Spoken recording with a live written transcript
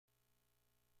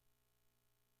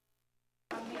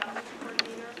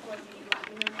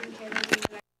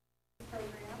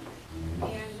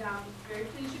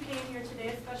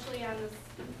everybody on this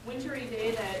wintry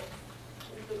day that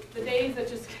the days that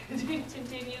just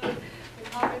continue to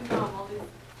come and come, all these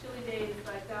chilly days.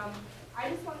 But I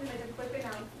just wanted to make a quick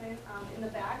announcement. In the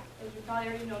back, as you probably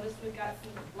already noticed, we've got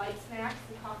some light snacks,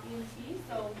 some coffee and tea,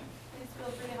 so please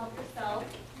feel free to help yourself.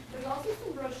 There's also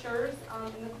some brochures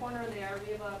in the corner there.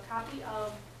 We have a copy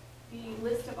of the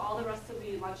list of all the rest of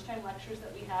the lunchtime lectures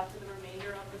that we have for the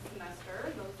remainder of the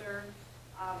semester. Those are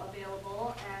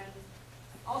available, and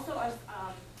also a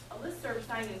listserv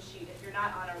sign-in sheet if you're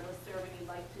not on our listserv and you'd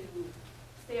like to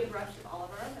stay abreast of all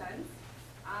of our events.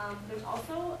 There's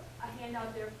also a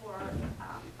handout there for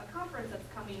a conference that's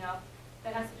coming up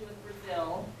that has to do with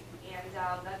Brazil, and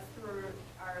that's through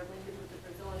our linkage with the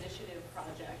Brazil Initiative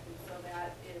project, and so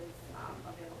that is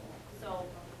available. So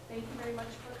thank you very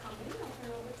much for coming. I'll turn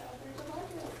it over to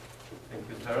Margaret. Thank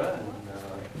you, Sarah, and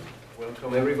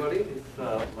welcome everybody. It's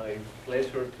my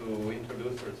pleasure to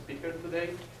introduce our speaker today,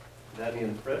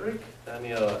 Daniel Friedrich.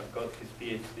 Daniel got his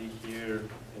PhD here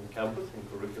in campus in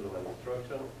curriculum and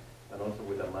instruction, and also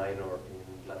with a minor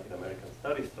in Latin American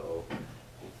studies. So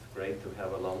it's great to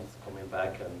have alums coming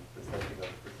back and presenting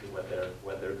us to see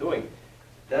what they're doing.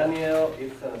 Daniel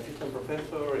is an assistant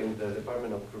professor in the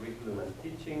Department of Curriculum and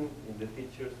Teaching in the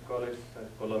Teachers College at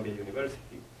Columbia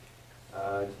University.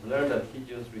 Learned that he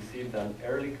just received an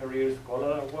Early Career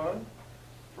Scholar Award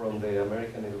from the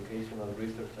American Educational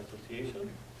Research Association,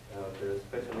 their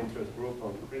special interest group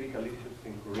on critical issues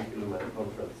in curriculum and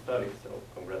cultural studies. So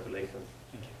congratulations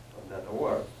on that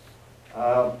award.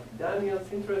 Daniel's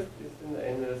interest is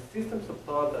in the systems of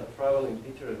thought that travel in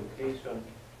teacher education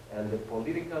and the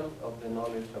political of the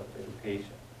knowledge of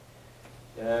education.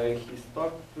 His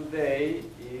talk today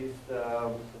is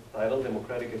titled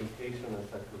Democratic Education as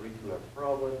a Curricular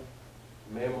Problem,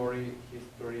 Memory,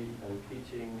 History, and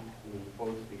Teaching in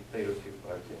Post-Dictatorship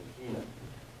Argentina.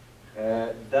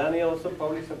 Daniel also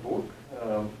published a book.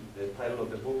 The title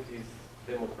of the book is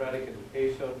Democratic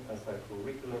Education as a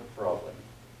Curricular Problem.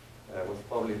 It was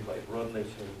published by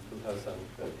Routledge in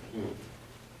 2013.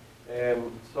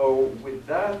 So with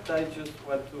that, I just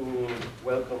want to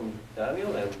welcome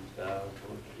Daniel and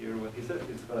we'll hear what he said.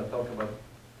 He's going to talk about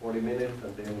 40 minutes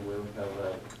and then we'll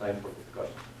have time for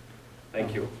discussion.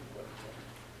 Thank you.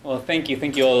 Well, thank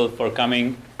you all for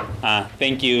coming.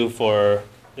 Thank you for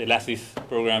the LACIS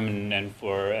program and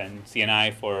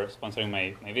CNI for sponsoring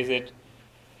my visit.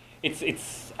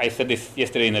 I said this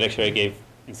yesterday in the lecture I gave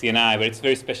in CNI, but it's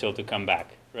very special to come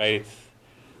back, right?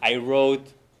 I wrote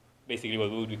basically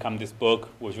what would become this book,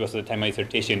 which was at the time my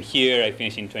dissertation here. I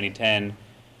finished in 2010.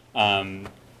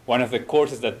 One of the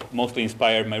courses that mostly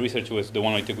inspired my research was the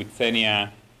one I took with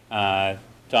Xenia.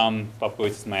 Tom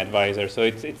Popkowitz is my advisor. So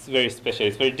it's very special.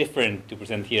 It's very different to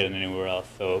present here than anywhere else.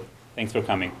 So thanks for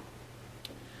coming.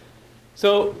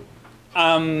 So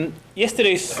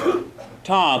yesterday's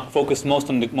talk focused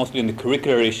mostly on the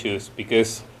curricular issues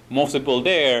because most people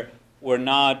there were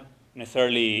not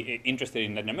necessarily interested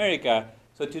in Latin America.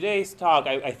 So today's talk,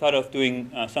 I thought of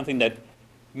doing something that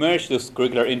merged those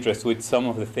curricular interests with some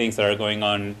of the things that are going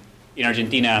on in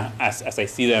Argentina as I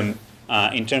see them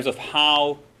in terms of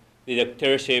how the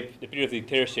dictatorship, the period of the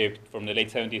dictatorship from the late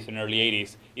 70s and early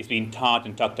 80s is being taught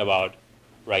and talked about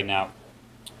right now.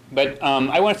 But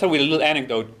I want to start with a little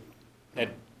anecdote that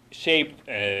shaped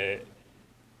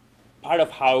part of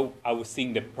how I was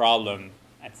seeing the problem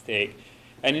at stake.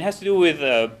 And it has to do with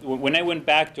when I went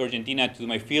back to Argentina to do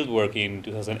my field work in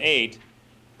 2008,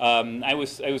 I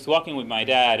was walking with my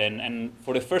dad, and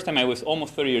for the first time, I was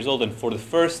almost 30 years old, and for the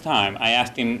first time, I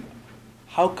asked him,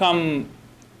 how come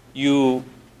you,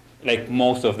 like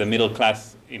most of the middle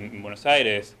class in Buenos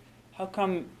Aires, how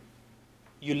come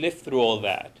you lived through all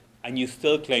that, and you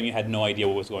still claim you had no idea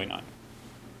what was going on?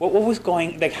 What was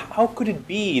going, like, how could it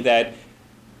be that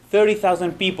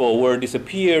 30,000 people were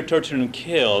disappeared, tortured, and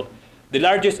killed? The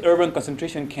largest urban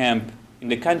concentration camp in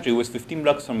the country was 15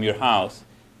 blocks from your house,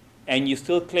 and you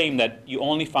still claim that you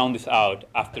only found this out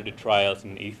after the trials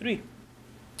in '83.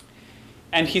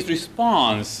 And his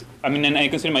response, I mean, and I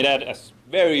consider my dad as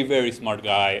very, very smart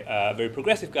guy, very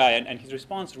progressive guy, and his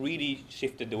response really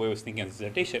shifted the way I was thinking of this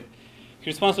dissertation. His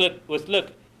response was,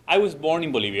 look, I was born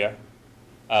in Bolivia,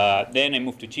 then I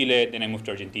moved to Chile, then I moved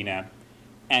to Argentina,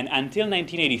 and until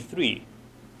 1983,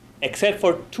 except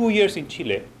for 2 years in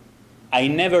Chile, I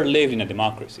never lived in a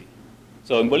democracy.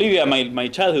 So in Bolivia, my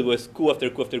childhood was coup after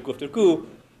coup after coup after coup.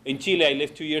 In Chile, I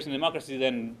lived 2 years in democracy,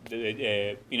 then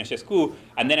Pinochet's coup,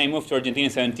 and then I moved to Argentina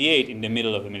in '78 in the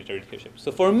middle of the military dictatorship.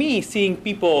 So for me, seeing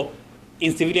people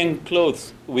in civilian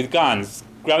clothes with guns,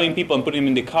 grabbing people and putting them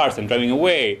in the cars and driving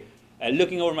away,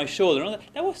 looking over my shoulder,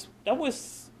 that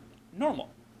was normal.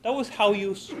 That was how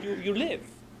you live.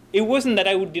 It wasn't that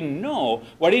I didn't know.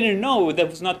 What I didn't know, that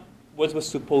was not what was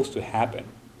supposed to happen,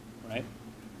 right?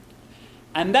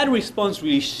 And that response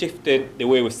really shifted the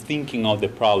way I was thinking of the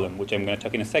problem, which I'm going to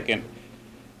talk in a second,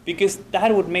 because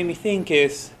that what made me think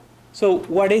is, so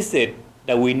what is it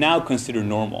that we now consider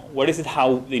normal? What is it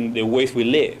how in the ways we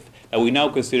live that we now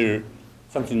consider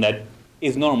something that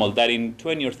is normal, that in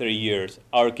 20 or 30 years,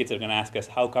 our kids are going to ask us,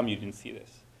 how come you didn't see this?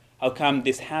 How come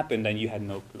this happened and you had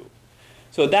no clue?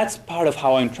 So that's part of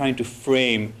how I'm trying to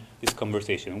frame this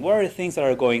conversation. What are the things that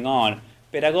are going on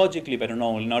pedagogically, but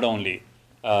not only,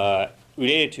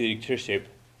 related to dictatorship,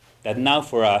 that now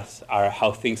for us are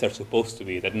how things are supposed to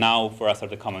be, that now for us are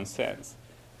the common sense,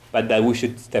 but that we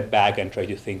should step back and try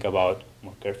to think about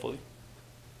more carefully.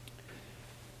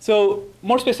 So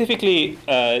more specifically,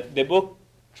 the book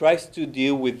tries to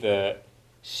deal with the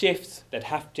shifts that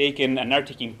have taken and are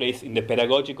taking place in the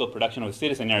pedagogical production of a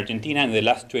citizen in Argentina in the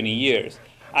last 20 years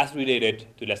as related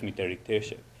to last military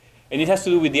dictatorship. And it has to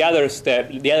do with the other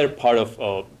step, the other part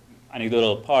of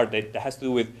anecdotal part that has to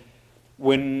do with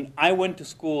when I went to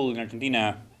school in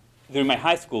Argentina during my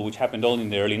high school, which happened only in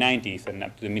the early 90s and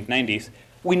up to the mid-90s,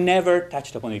 we never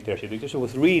touched upon dictatorship. Dictatorship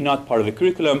was really not part of the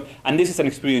curriculum, and this is an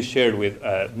experience shared with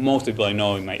most people I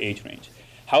know in my age range.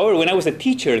 However, when I was a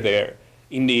teacher there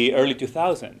in the early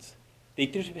 2000s,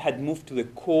 dictatorship had moved to the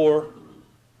core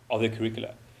of the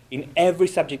curricula. In every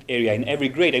subject area, in every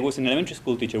grade, I was an elementary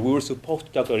school teacher, we were supposed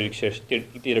to talk about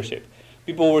dictatorship.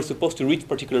 People were supposed to read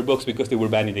particular books because they were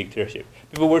banning dictatorship.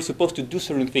 People were supposed to do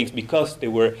certain things because they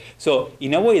were. So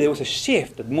in a way, there was a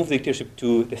shift that moved dictatorship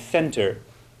to the center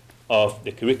of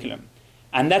the curriculum.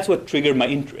 And that's what triggered my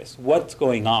interest. What's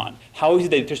going on? How is it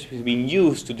that dictatorship is being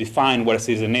used to define what a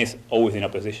citizen is, always in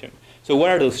opposition? So what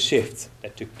are those shifts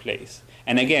that took place?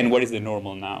 And again, what is the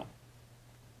normal now?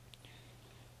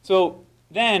 So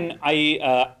then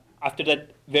after that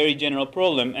very general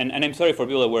problem, and I'm sorry for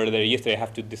people that were there yesterday,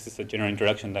 this is a general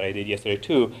introduction that I did yesterday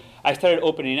too, I started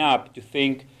opening up to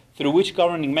think through which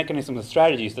governing mechanisms and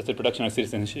strategies does the production of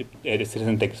citizenship, the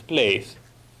citizen takes place.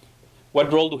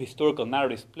 What role do historical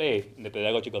narratives play in the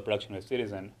pedagogical production of a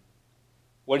citizen?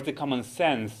 What is the common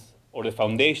sense or the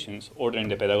foundations ordering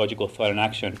the pedagogical thought and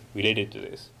action related to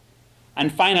this?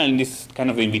 And finally, this is kind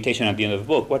of the invitation at the end of the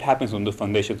book, what happens when the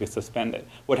foundations get suspended?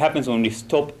 What happens when we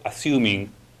stop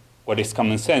assuming what is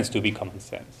common sense to be common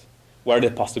sense? What are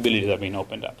the possibilities that are being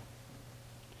opened up?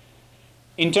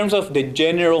 In terms of the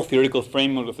general theoretical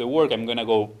framework of the work, I'm going to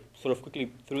go sort of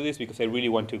quickly through this because I really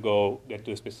want to get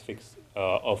to the specifics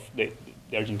of the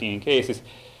Argentinian cases.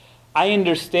 I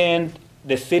understand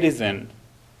the citizen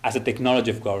as a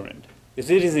technology of government. The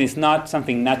citizen is not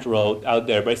something natural out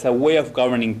there, but it's a way of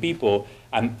governing people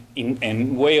and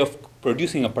in way of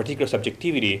producing a particular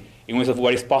subjectivity in ways of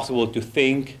what is possible to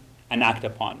think and act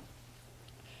upon.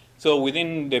 So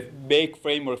within the big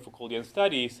framework for Foucauldian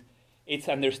studies, it's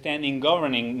understanding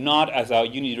governing not as a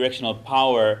unidirectional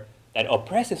power that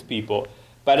oppresses people,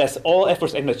 but as all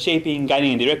efforts aimed at shaping,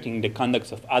 guiding, and directing the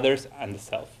conducts of others and the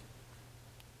self.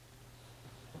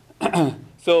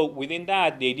 So within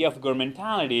that, the idea of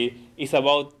governmentality is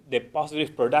about the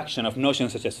positive production of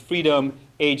notions such as freedom,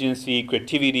 agency,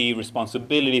 creativity,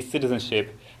 responsibility,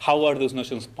 citizenship. How are those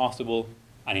notions possible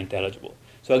and intelligible?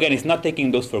 So again, it's not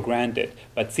taking those for granted,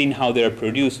 but seeing how they are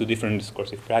produced through different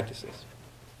discursive practices.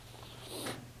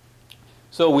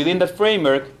 So within that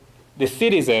framework, the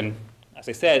citizen, as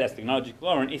I said, as technological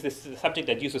government, is the subject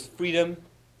that uses freedom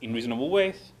in reasonable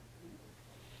ways,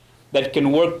 that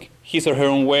can work his or her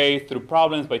own way through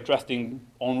problems by trusting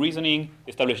own reasoning,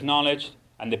 established knowledge,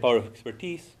 and the power of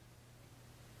expertise.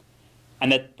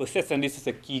 And that possesses, and this is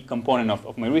a key component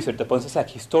of my research, that possesses a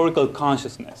historical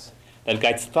consciousness that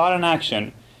guides thought and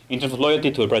action in terms of loyalty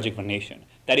to a project of a nation.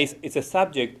 That is, it's a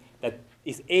subject that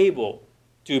is able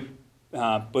to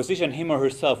position him or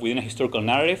herself within a historical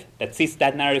narrative, that sees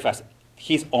that narrative as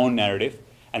his own narrative,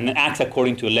 and then acts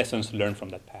according to lessons learned from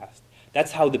that past.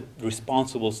 That's how the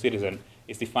responsible citizen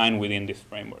is defined within this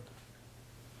framework.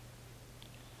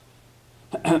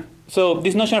 So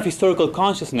this notion of historical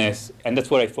consciousness, and that's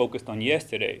what I focused on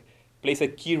yesterday, plays a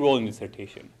key role in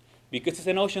dissertation. Because it's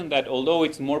a notion that although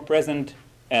it's more present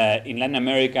in Latin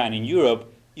America and in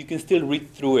Europe, you can still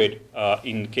read through it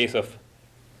in the case of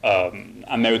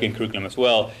American curriculum as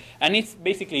well. And it's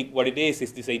basically what it is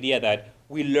this idea that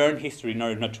we learn history in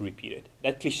order not to repeat it.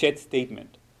 That cliched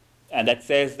statement. And that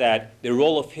says that the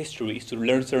role of history is to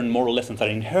learn certain moral lessons that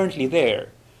are inherently there,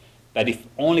 that if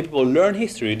only people learn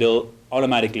history, they'll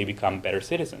automatically become better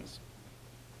citizens.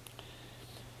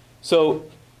 So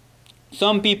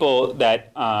some people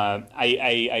that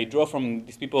I draw from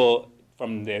these people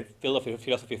from the field of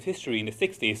philosophy of history in the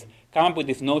 60s come up with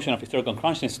this notion of historical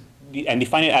consciousness and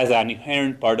define it as an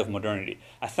inherent part of modernity,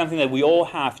 as something that we all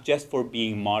have just for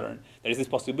being modern. There is this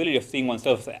possibility of seeing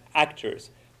oneself as actors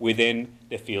within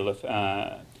the field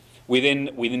of,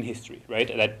 within history, right?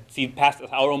 That see past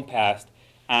as our own past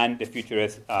and the future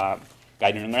as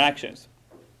guiding our actions.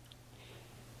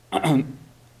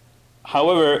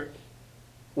 However,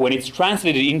 when it's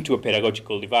translated into a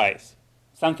pedagogical device,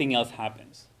 something else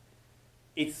happens.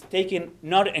 It's taken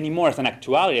not anymore as an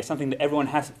actuality, as something that everyone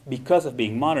has because of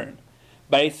being modern,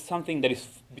 but it's something that is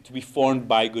to be formed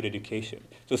by good education.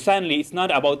 So suddenly, it's not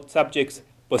about subjects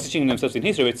positioning themselves in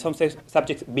history, it's some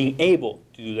subjects being able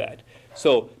to do that.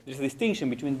 So there's a distinction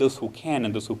between those who can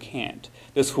and those who can't,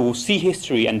 those who see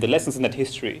history and the lessons in that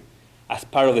history as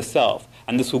part of the self,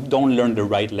 and those who don't learn the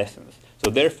right lessons. So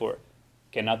therefore,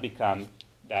 cannot become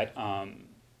that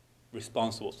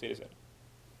responsible citizen.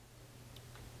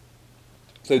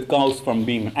 So it goes from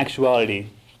being an actuality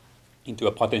into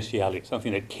a potentiality,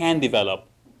 something that can develop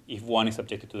if one is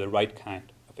subjected to the right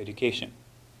kind of education.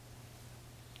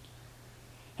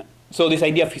 So this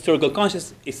idea of historical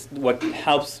consciousness is what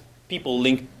helps people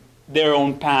link their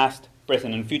own past,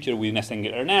 present, and future within a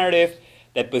singular narrative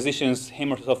that positions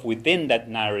him or herself within that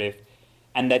narrative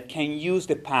and that can use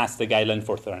the past as a guideline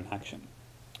for thought and action.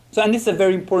 So, and this is a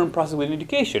very important process within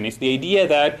education. It's the idea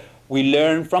that we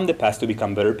learn from the past to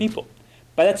become better people.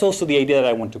 But that's also the idea that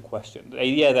I want to question. The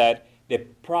idea that the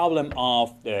problem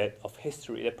of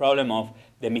history, the problem of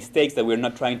the mistakes that we're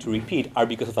not trying to repeat are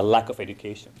because of a lack of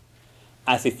education.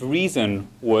 As if reason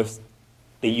was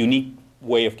the unique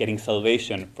way of getting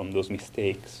salvation from those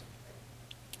mistakes.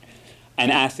 And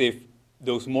as if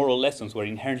those moral lessons were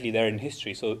inherently there in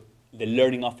history, so the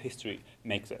learning of history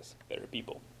makes us better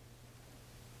people.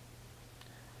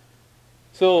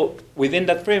 So within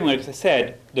that framework, as I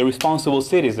said, the responsible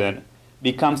citizen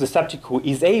becomes the subject who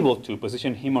is able to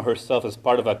position him or herself as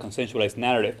part of a consensualized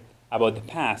narrative about the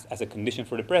past as a condition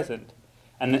for the present,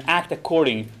 and then act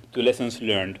according to lessons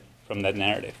learned from that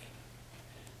narrative.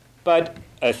 But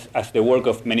as the work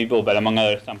of many people, but among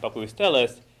others, some populists tell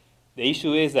us, the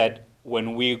issue is that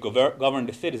when we govern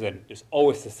the citizen, there's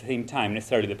always at the same time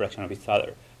necessarily the protection of each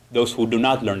other. Those who do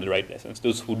not learn the right lessons,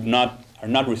 those who are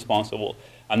not responsible,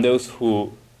 and those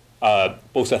who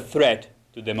pose a threat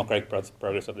to democratic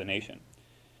progress of the nation.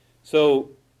 So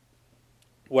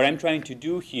what I'm trying to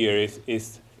do here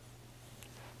is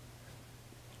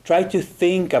try to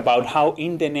think about how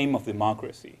in the name of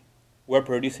democracy, we're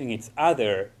producing its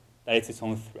other that it's its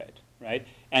own threat, right?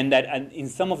 And that in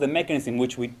some of the mechanisms in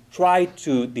which we try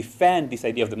to defend this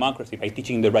idea of democracy by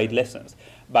teaching the right lessons,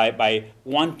 by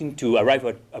wanting to arrive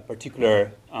at a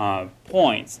particular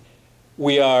points,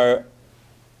 we are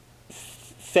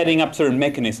setting up certain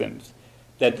mechanisms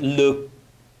that look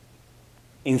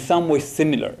in some way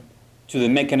similar to the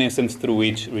mechanisms through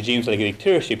which regimes like a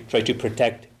dictatorship try to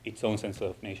protect its own sense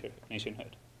of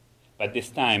nationhood, but this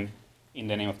time in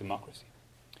the name of democracy.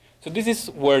 So this is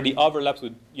where the overlaps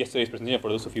with yesterday's presentation, for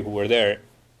those of you who were there,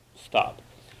 stop.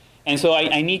 And so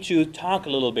I need to talk a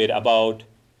little bit about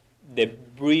the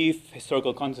brief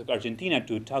historical context of Argentina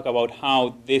to talk about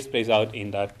how this plays out in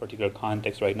that particular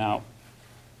context right now.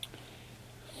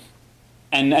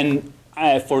 And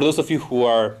for those of you who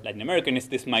are Latin Americans,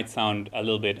 this might sound a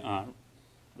little bit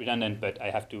redundant, but I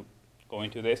have to go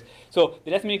into this. So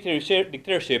the last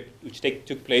dictatorship, which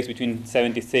took place between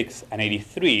 76 and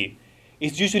 83,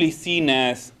 is usually seen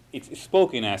as, it's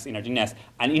spoken as in Argentina as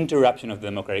an interruption of the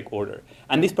democratic order.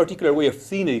 And this particular way of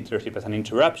seeing the dictatorship as an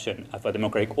interruption of a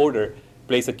democratic order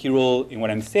plays a key role in what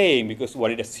I'm saying, because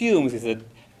what it assumes is that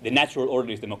the natural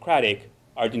order is democratic,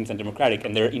 Argentines are democratic,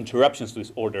 and there are interruptions to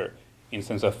this order in the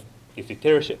sense of its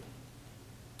dictatorship.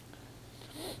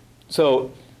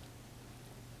 So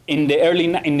in the early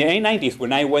 90s,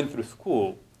 when I went through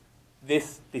school,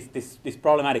 this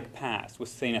problematic past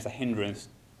was seen as a hindrance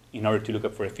in order to look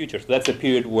up for the future. So that's a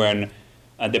period when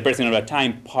the president of that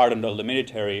time pardoned all the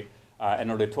military and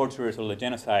all the torturers, all the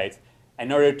genocides,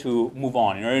 in order to move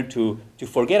on, in order to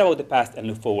forget about the past and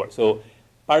look forward. So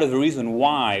part of the reason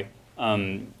why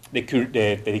the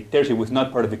dictatorship was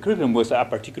not part of the curriculum was a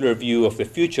particular view of the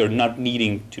future, not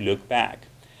needing to look back.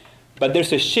 But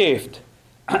there's a shift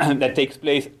that takes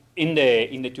place in the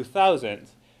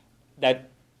 2000s that,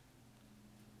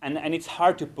 and it's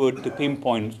hard to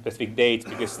pinpoint specific dates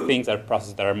because things are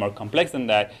processes that are more complex than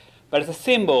that. But as a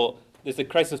symbol, there's a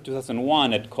crisis of 2001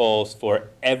 that calls for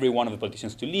every one of the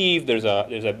politicians to leave. There's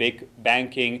a big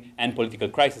banking and political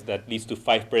crisis that leads to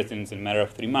 5 presidents in a matter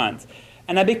of 3 months.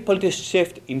 And a big political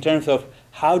shift in terms of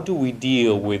how do we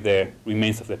deal with the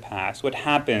remains of the past? What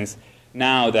happens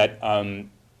now that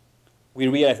we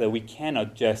realize that we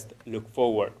cannot just look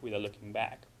forward without looking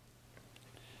back.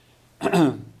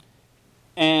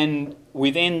 And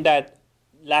within that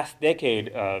last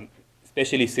decade,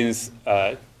 especially since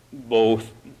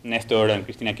both Nestor and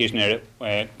Cristina Kirchner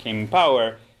came in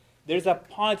power, there's a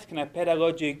politics and a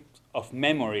pedagogy of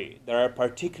memory that are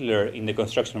particular in the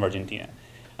construction of Argentina,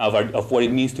 of what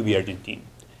it means to be Argentine.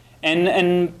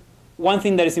 And one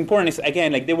thing that is important is,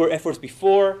 again, like there were efforts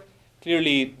before.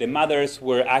 Clearly, the mothers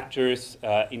were actors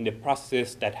in the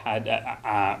process that had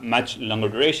a much longer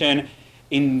duration.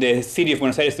 In the city of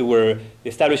Buenos Aires, there were the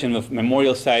establishment of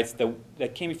memorial sites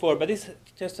that came before, but this is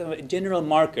just a general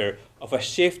marker of a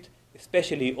shift,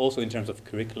 especially also in terms of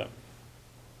curriculum.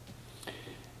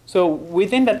 So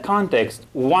within that context,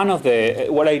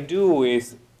 what I do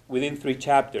is, within 3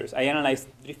 chapters, I analyze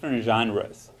different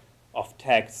genres of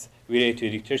texts related to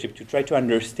dictatorship to try to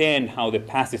understand how the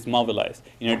past is mobilized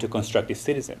in order to construct this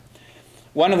citizen.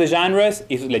 One of the genres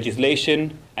is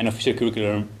legislation and official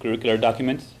curricular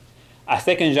documents. A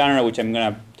second genre, which I'm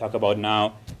going to talk about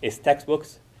now, is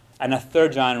textbooks. And a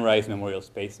third genre is memorial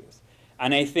spaces.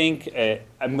 And I think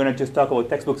I'm going to just talk about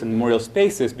textbooks and memorial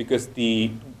spaces because,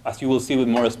 as you will see with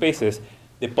memorial spaces,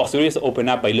 the possibilities open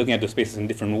up by looking at the spaces in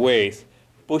different ways,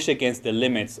 push against the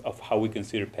limits of how we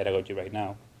consider pedagogy right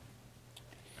now.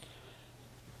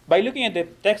 By looking at the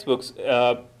textbooks,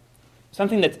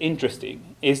 something that's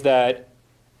interesting is that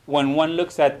when one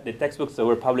looks at the textbooks that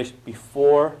were published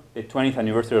before the 20th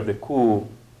anniversary of the coup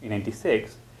in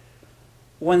 '96,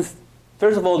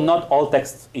 first of all, not all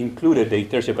texts included the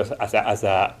dictatorship as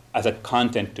a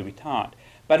content to be taught.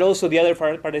 But also the other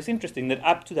part is interesting, that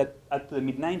up to the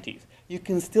mid-90s, you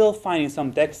can still find in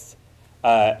some texts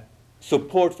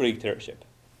support for dictatorship.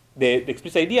 The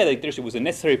explicit idea that dictatorship was a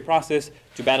necessary process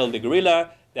to battle the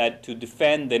guerrilla, that to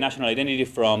defend the national identity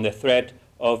from the threat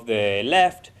of the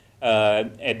left,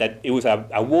 that it was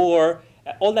a war,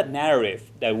 all that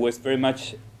narrative that was very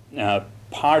much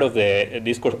part of the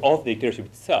discourse of the dictatorship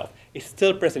itself is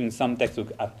still present in some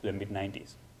textbooks up to the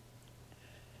mid-90s.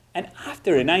 And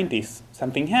after the 90s,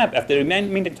 something happened. After the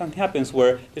mid-90s, something happens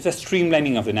where there's a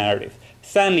streamlining of the narrative.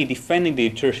 Suddenly, defending the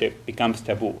dictatorship becomes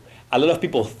taboo. A lot of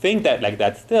people think that like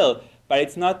that still, but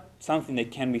it's not something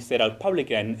that can be said out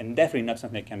publicly, and definitely not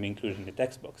something that can be included in the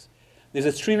textbooks. There's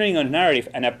a streamlining of the narrative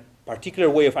and a particular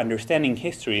way of understanding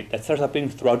history that starts appearing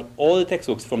throughout all the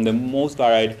textbooks from the most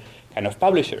varied kind of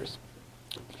publishers.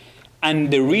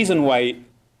 And the reason why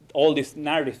all these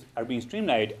narratives are being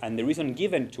streamlined, and the reason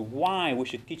given to why we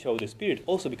should teach about the spirit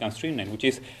also becomes streamlined, which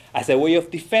is as a way of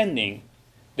defending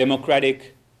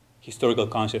democratic historical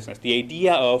consciousness. The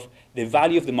idea of the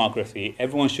value of democracy,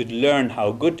 everyone should learn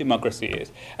how good democracy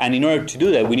is, and in order to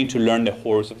do that, we need to learn the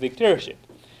horrors of dictatorship.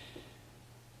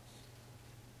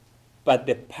 But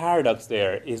the paradox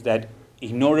there is that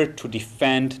in order to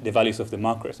defend the values of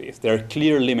democracies, there are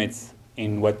clear limits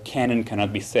in what can and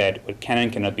cannot be said, what can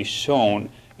and cannot be shown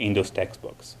in those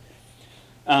textbooks.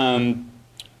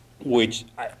 Which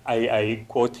I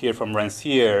quote here from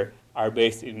Rancière, are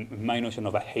based in my notion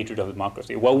of a hatred of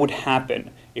democracy. What would happen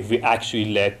if we actually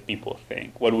let people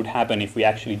think? What would happen if we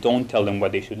actually don't tell them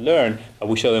what they should learn, but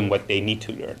we show them what they need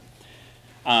to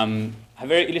learn? A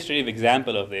very illustrative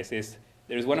example of this is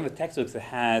there's one of the textbooks that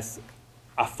has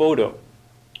a photo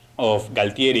of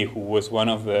Galtieri, who was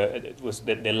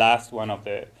the last one of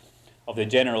the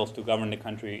generals to govern the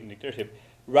country in dictatorship,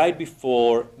 right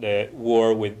before the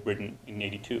war with Britain in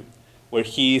 '82, where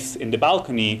he's in the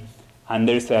balcony and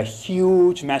there's a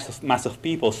huge mass of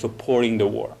people supporting the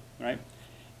war, right?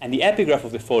 And the epigraph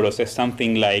of the photo says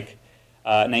something like,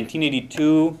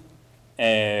 1982,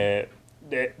 the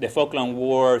Falkland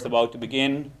War is about to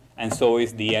begin, and so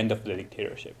is the end of the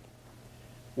dictatorship.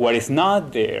 What is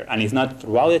not there, and is not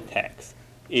throughout the text,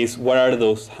 is what are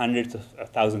those hundreds of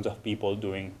thousands of people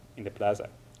doing in the plaza,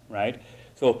 right?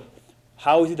 So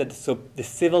how is it that the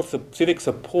civic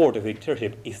support of the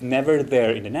dictatorship is never there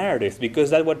in the narratives?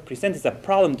 Because that what presents is a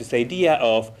problem, this idea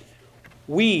of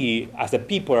we as a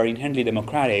people are inherently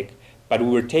democratic, but we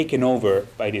were taken over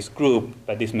by this group,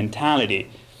 by this mentality,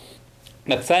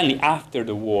 that suddenly after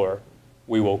the war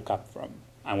we woke up from,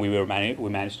 and we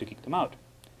managed to kick them out.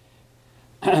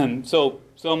 So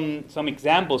some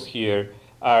examples here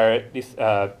are these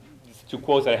two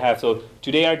quotes that I have. So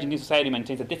today Argentine society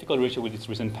maintains a difficult relationship with its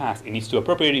recent past. It needs to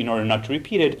appropriate it in order not to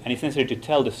repeat it, and it's necessary to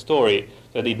tell the story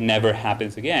so that it never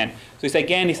happens again. So it's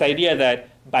again this idea that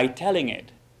by telling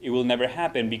it, it will never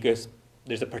happen because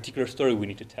there's a particular story we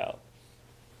need to tell.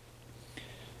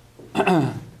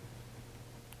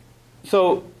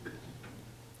 So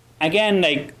again,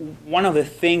 like one of the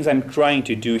things I'm trying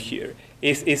to do here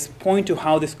is point to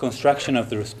how this construction of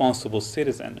the responsible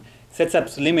citizen sets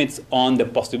up limits on the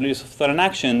possibilities of thought and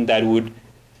action that would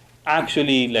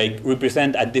actually like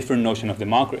represent a different notion of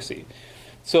democracy.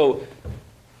 So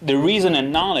the reason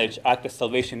and knowledge act as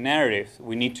salvation narratives.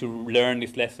 We need to learn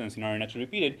these lessons in order not to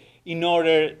repeat it, in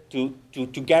order to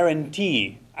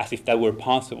guarantee, as if that were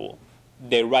possible,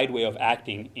 the right way of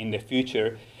acting in the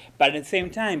future. But at the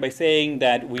same time, by saying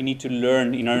that we need to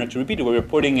learn in order not to repeat it, what we're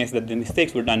reporting is that the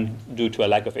mistakes were done due to a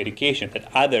lack of education, that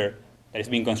other that is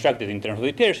being constructed in terms of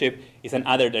dictatorship is an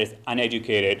other that is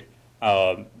uneducated,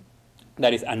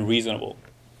 that is unreasonable.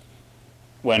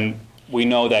 When we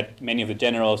know that many of the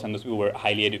generals and those people were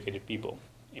highly educated people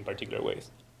in particular ways.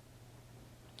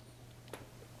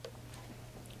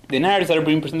 The narratives that are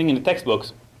being presented in the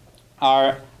textbooks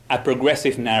are a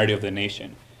progressive narrative of the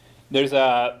nation. There's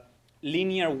a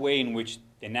linear way in which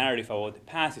the narrative about the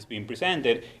past is being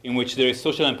presented, in which there is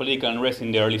social and political unrest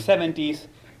in the early 70s,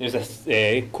 there's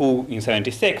a coup in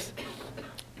 76,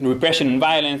 repression and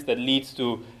violence that leads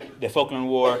to the Falkland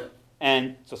War,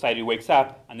 and society wakes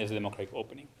up, and there's a democratic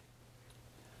opening.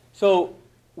 So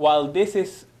while this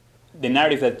is the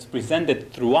narrative that's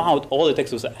presented throughout all the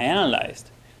textbooks I analyzed,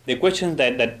 the questions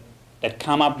that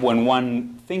come up when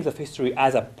one thinks of history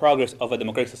as a progress of a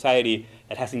democratic society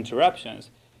that has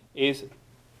interruptions is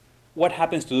what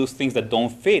happens to those things that don't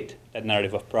fit that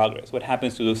narrative of progress? What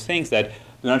happens to those things that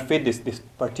do not fit this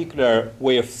particular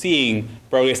way of seeing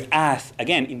progress as,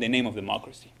 again, in the name of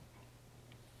democracy?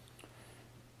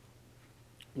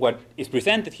 What is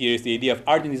presented here is the idea of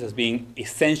Argentines as being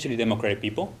essentially democratic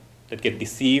people that get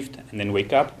deceived and then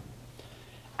wake up.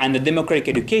 And the democratic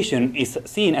education is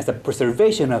seen as a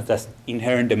preservation of this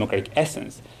inherent democratic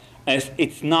essence, as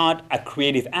it's not a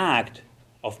creative act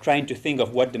of trying to think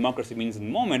of what democracy means in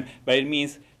the moment, but it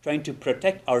means trying to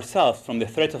protect ourselves from the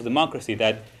threats of democracy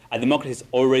that a democracy is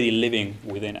already living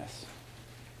within us.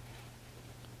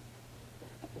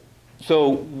 So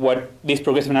what this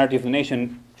progressive narrative of the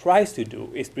nation tries to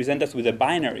do is present us with a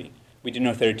binary between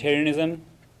authoritarianism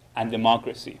and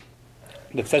democracy.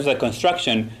 That sets a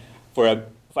construction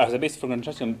as a basis for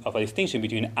construction of a distinction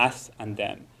between us and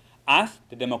them. Us,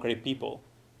 the democratic people,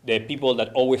 the people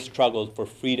that always struggled for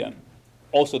freedom,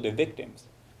 also the victims.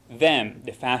 Them,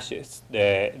 the fascists,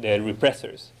 the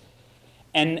repressors.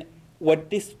 And what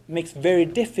this makes very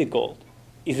difficult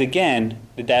is, again,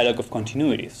 the dialogue of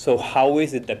continuity. So how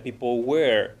is it that people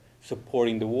were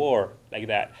supporting the war like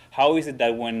that? How is it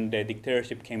that when the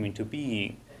dictatorship came into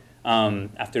being,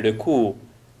 after the coup,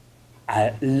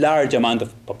 a large amount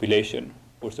of population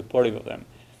were supportive of them?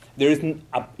 There is an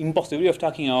impossibility of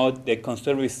talking about the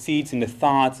conservative seeds in the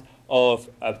thoughts of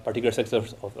particular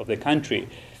sectors of the country.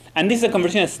 And this is a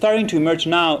conversation that's starting to emerge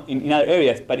now in other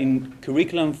areas, but in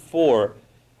curriculum for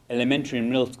elementary and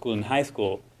middle school and high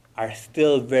school are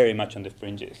still very much on the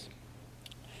fringes.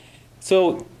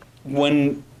 So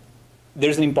when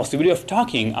there's an impossibility of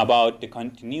talking about the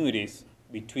continuities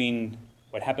between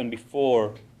what happened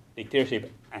before dictatorship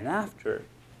and after,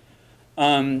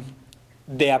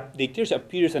 the dictatorship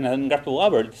appears as an ungraspable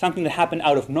other, something that happened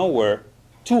out of nowhere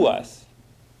to us,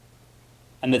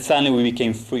 and that suddenly we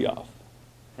became free of,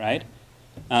 right?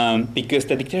 Because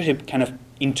the dictatorship kind of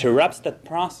interrupts that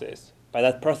process, but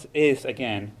that process is,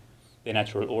 again, the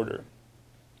natural order.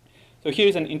 So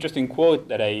here's an interesting quote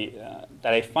that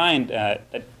I find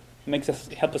that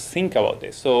help us think about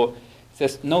this. So it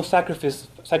says, "No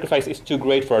sacrifice is too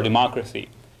great for our democracy,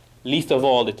 least of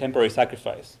all the temporary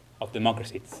sacrifice of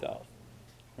democracy itself."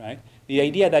 Right? The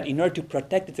idea that in order to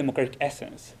protect its democratic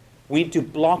essence, we need to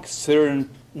block certain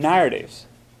narratives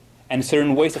and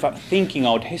certain ways of thinking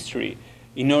out history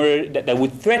in order that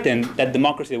would threaten that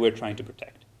democracy that we're trying to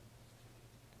protect.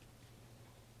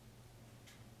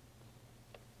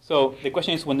 So the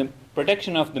question is, when the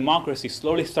protection of democracy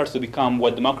slowly starts to become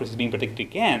what democracy is being protected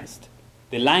against,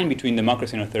 the line between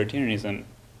democracy and authoritarianism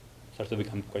starts to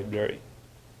become quite blurry.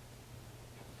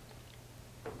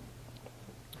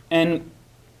 And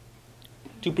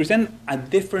to present a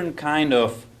different kind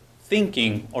of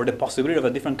thinking, or the possibility of a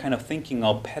different kind of thinking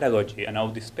of pedagogy and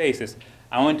of these spaces,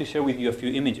 I want to share with you a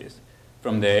few images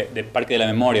from the Parque de la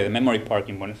Memoria, the Memory Park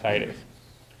in Buenos Aires.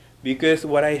 Because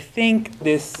what I think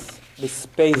this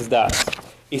space does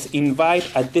is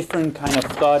invite a different kind of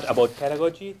thought about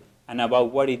pedagogy and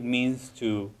about what it means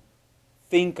to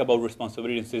think about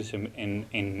responsibility and citizenship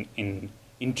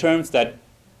in terms that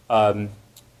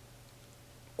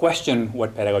question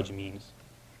what pedagogy means.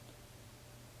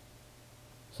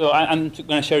 So I'm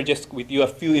going to share just with you a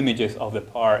few images of the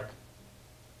park.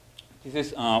 This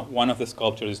is one of the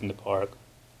sculptures in the park.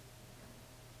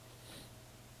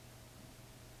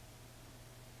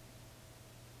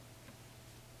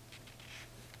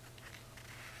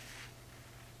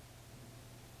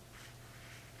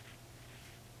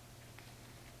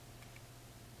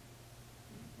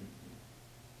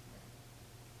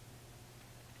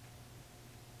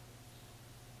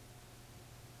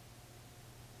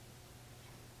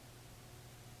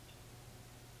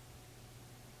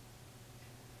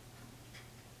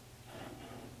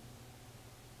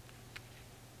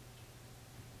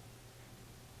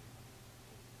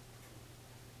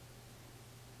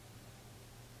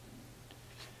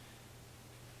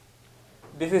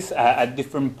 this is a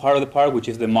different part of the park, which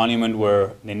is the monument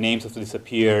where the names of the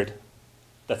disappeared,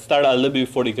 that started a little bit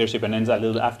before dictatorship and ends a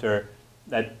little after,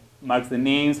 that marks the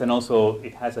names, and also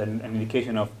it has an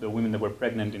indication of the women that were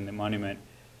pregnant in the monument.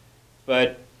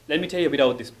 But let me tell you a bit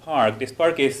about this park. This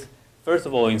park is, first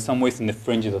of all, in some ways in the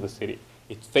fringes of the city.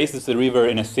 It faces the river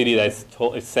in a city that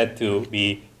is said to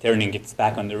be turning its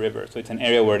back on the river. So it's an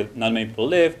area where not many people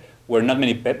live, where not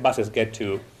many buses get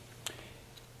to.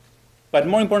 But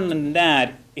more important than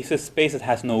that, it's a space that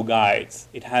has no guides.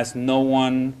 It has no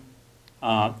one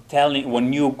telling,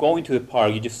 when you go into the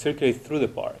park, you just circulate through the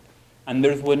park. And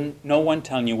there's no one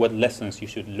telling you what lessons you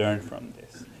should learn from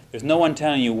this. There's no one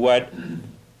telling you what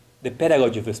the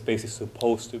pedagogy of the space is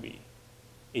supposed to be.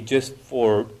 It's just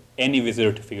for any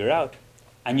visitor to figure out.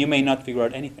 And you may not figure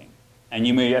out anything. And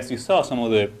you may, as you saw, some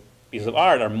of the pieces of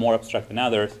art are more abstract than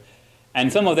others.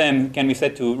 And some of them can be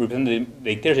said to represent the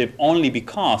dictatorship only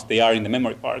because they are in the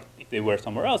memory park. If they were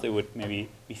somewhere else, they would maybe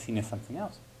be seen as something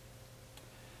else.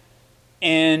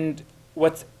 And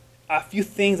what's a few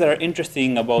things that are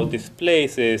interesting about this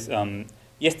place is,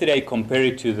 yesterday I compared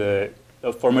it to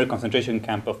the former concentration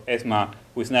camp of ESMA,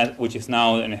 which is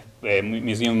now a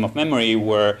museum of memory,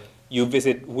 where you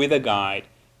visit with a guide.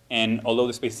 And although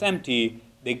the space is empty,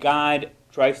 the guide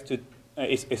tries to,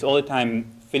 is all the time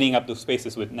filling up those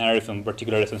spaces with narratives and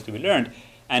particular lessons to be learned.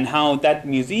 And how that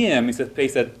museum is a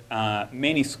place that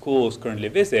many schools currently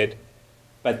visit,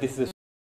 but this is